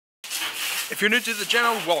If you're new to the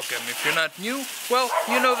channel, welcome. If you're not new, well,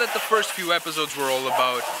 you know that the first few episodes were all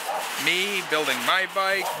about me building my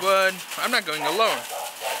bike, but I'm not going alone.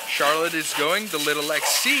 Charlotte is going, the little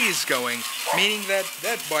XC is going, meaning that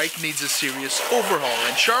that bike needs a serious overhaul,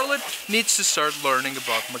 and Charlotte needs to start learning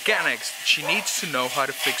about mechanics. She needs to know how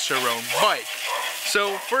to fix her own bike.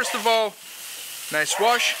 So first of all, nice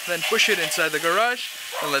wash, then push it inside the garage,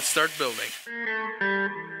 and let's start building.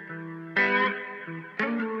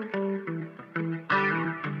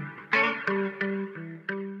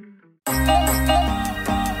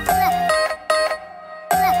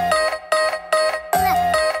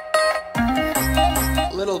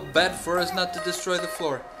 Little bed for us not to destroy the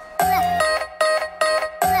floor.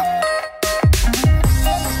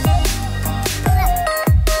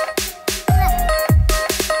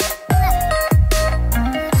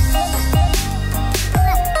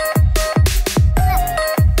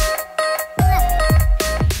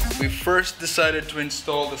 We first decided to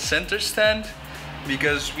install the center stand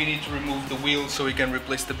because we need to remove the wheels so we can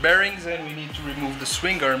replace the bearings, and we need to remove the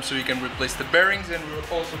swing arm so we can replace the bearings, and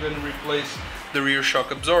we're also going to replace the rear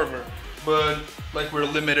shock absorber. But like, we're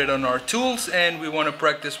limited on our tools and we want to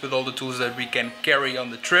practice with all the tools that we can carry on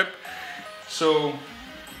the trip. So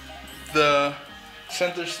the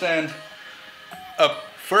center stand up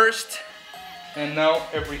first, and now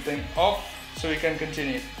everything off so we can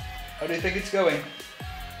continue. How do you think it's going?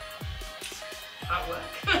 Hard work.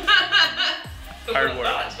 Hard work.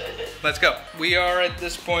 Let's go. We are at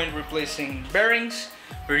this point replacing bearings.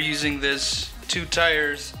 We're using this 2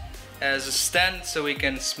 tires as a stand so we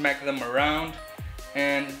can smack them around.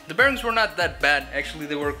 And the bearings were not that bad, actually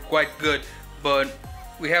they were quite good, but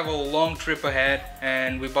we have a long trip ahead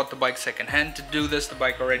and we bought the bike secondhand to do this. The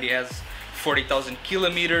bike already has 40,000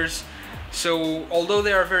 kilometers. So although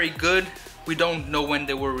they are very good, we don't know when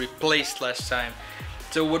they were replaced last time.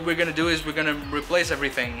 So what we're gonna do is we're gonna replace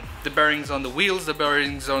everything. The bearings on the wheels, the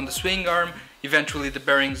bearings on the swing arm, eventually the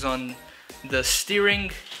bearings on the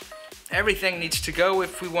steering. Everything needs to go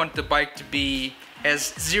if we want the bike to be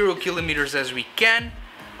as 0 kilometers as we can.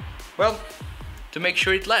 Well, to make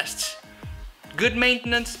sure it lasts. Good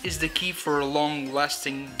maintenance is the key for a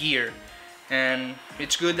long-lasting gear. And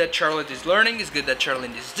it's good that Charlotte is learning, it's good that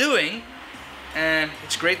Charlotte is doing, and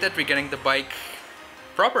it's great that we're getting the bike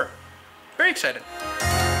proper. Very excited.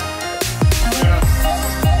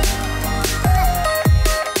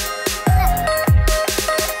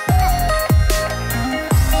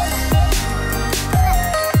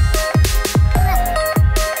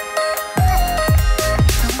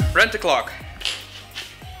 Rent-a-clock.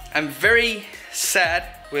 I'm very sad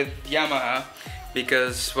with Yamaha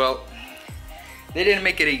because, well, they didn't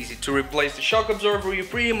make it easy. To replace the shock absorber, you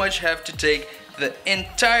pretty much have to take the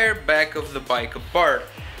entire back of the bike apart.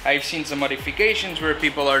 I've seen some modifications where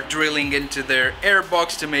people are drilling into their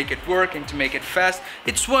airbox to make it work and to make it fast.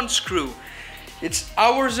 It's one screw. It's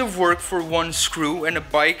hours of work for one screw, and a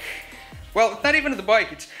bike, well, not even the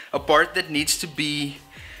bike, it's a part that needs to be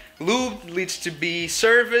lubed, needs to be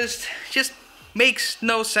serviced. Just makes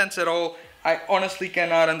no sense at all. I honestly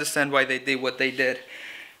cannot understand why they did what they did.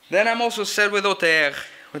 Then I'm also sad with OTR.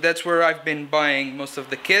 That's where I've been buying most of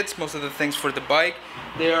the kits, most of the things for the bike.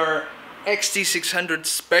 They are XT600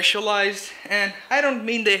 specialized, and I don't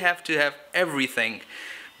mean they have to have everything,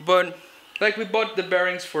 but like, we bought the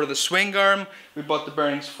bearings for the swing arm, we bought the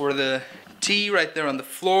bearings for the T right there on the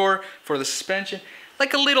floor, for the suspension,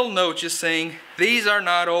 like a little note just saying these are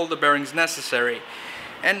not all the bearings necessary,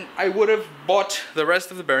 and I would have bought the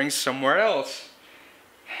rest of the bearings somewhere else.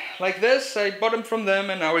 Like this, I bought them from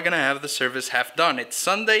them, and now we're gonna have the service half done. It's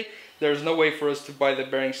Sunday. There's no way for us to buy the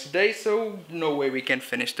bearings today, so no way we can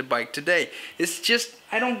finish the bike today. It's just,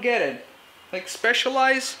 I don't get it. Like,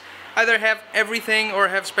 specialize, either have everything or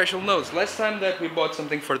have special notes. Last time that we bought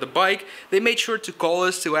something for the bike, they made sure to call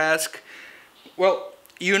us to ask, well,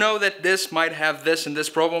 you know that this might have this and this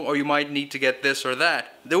problem, or you might need to get this or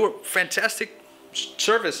that. They were fantastic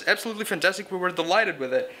service, absolutely fantastic. We were delighted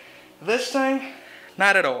with it. This time,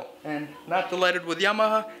 not at all. And not delighted with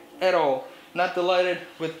Yamaha at all. Not delighted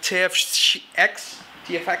with TFX,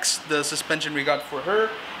 the suspension we got for her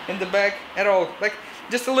in the back at all. Like,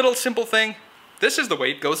 just a little simple thing. This is the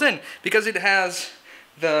way it goes in, because it has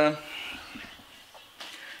the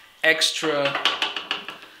extra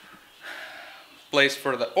place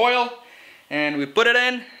for the oil, and we put it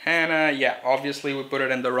in, and yeah, obviously we put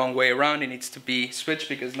it in the wrong way around. It needs to be switched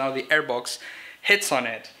because now the airbox hits on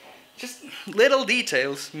it. Just little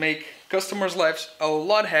details make customers' lives a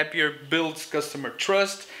lot happier, builds customer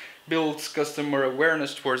trust, builds customer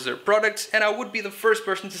awareness towards their products, and I would be the first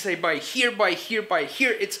person to say buy here, buy here, buy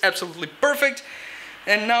here. It's absolutely perfect.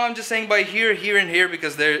 And now I'm just saying by here, here, and here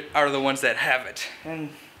because they are the ones that have it. And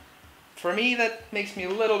for me, that makes me a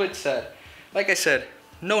little bit sad. Like I said,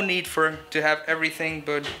 no need to have everything,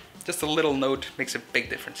 but just a little note makes a big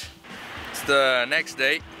difference. It's the next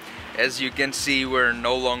day. As you can see, we're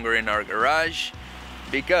no longer in our garage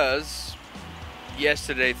because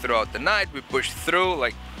yesterday throughout the night we pushed through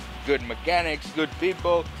like good mechanics, good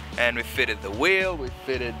people, and we fitted the wheel, we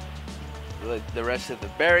fitted like the rest of the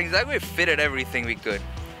bearings, like we fitted everything we could.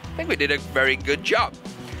 I think we did a very good job.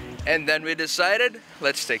 And then we decided,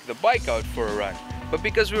 let's take the bike out for a run. But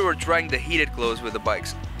because we were trying the heated close with the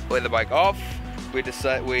bike off,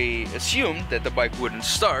 we assumed that the bike wouldn't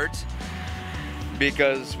start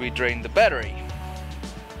because we drained the battery.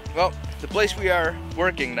 Well, the place we are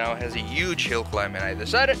working now has a huge hill climb, and I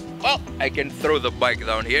decided, well, I can throw the bike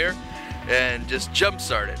down here and just jump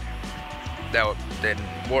start it. That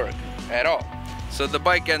didn't work at all. So the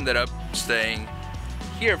bike ended up staying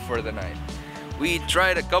here for the night. We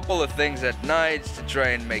tried a couple of things at night to try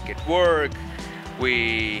and make it work.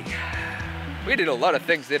 We did a lot of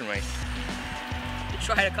things, didn't we? We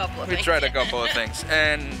tried a couple of things. We tried a couple of things,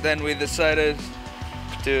 and then we decided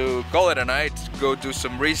to call it a night, go do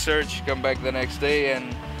some research, come back the next day,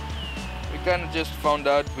 and we kind of just found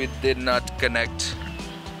out we did not connect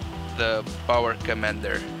the power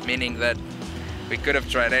commander, meaning that we could have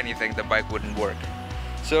tried anything, the bike wouldn't work.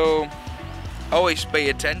 So always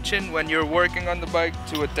pay attention when you're working on the bike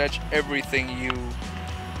to attach everything you,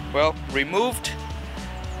 well, removed,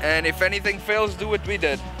 and if anything fails, do what we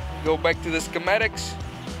did. Go back to the schematics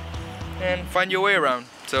and find your way around.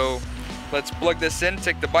 So let's plug this in,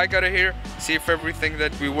 take the bike out of here, see if everything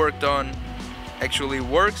that we worked on actually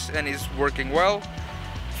works and is working well.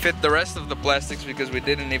 Fit the rest of the plastics because we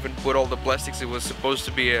didn't even put all the plastics. It was supposed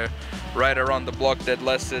to be a ride around the block that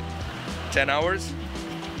lasted 10 hours.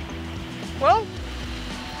 Well,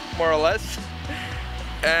 more or less.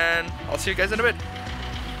 And I'll see you guys in a bit.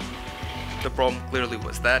 The problem clearly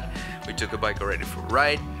was that we took a bike already for a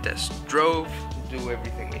ride, test drove, do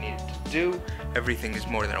everything we needed to do. Everything is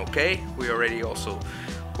more than okay. We already also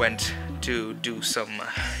went to do some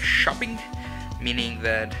shopping, meaning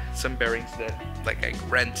that some bearings that like I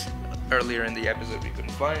rent earlier in the episode we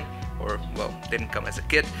couldn't find, or well, didn't come as a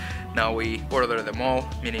kit. Now we order them all,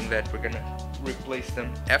 meaning that we're gonna replace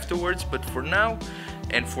them afterwards. But for now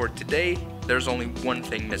and for today, there's only one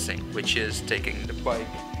thing missing, which is taking the bike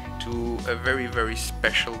to a very, very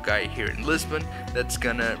special guy here in Lisbon that's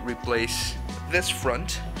gonna replace this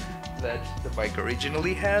front that the bike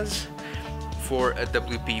originally has for a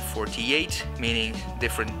WP48, meaning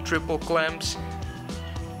different triple clamps,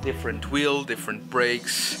 different wheel, different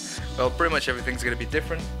brakes. Well, pretty much everything's gonna be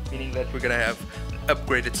different, meaning that we're gonna have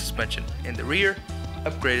upgraded suspension in the rear,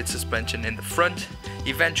 upgraded suspension in the front.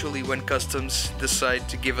 Eventually, when customs decide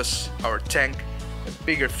to give us our tank, a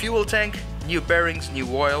bigger fuel tank, new bearings, new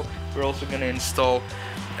oil, we're also gonna install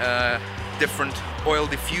a different oil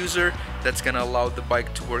diffuser that's gonna allow the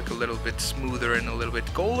bike to work a little bit smoother and a little bit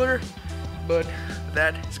colder. But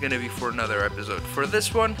that is gonna be for another episode. For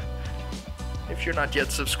this one, if you're not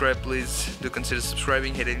yet subscribed, please do consider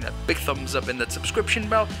subscribing, hitting that big thumbs up and that subscription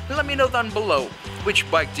bell, and let me know down below which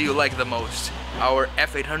bike do you like the most, our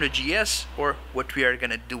F800 GS or what we are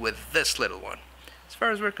gonna do with this little one. As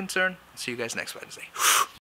far as we're concerned, see you guys next Wednesday.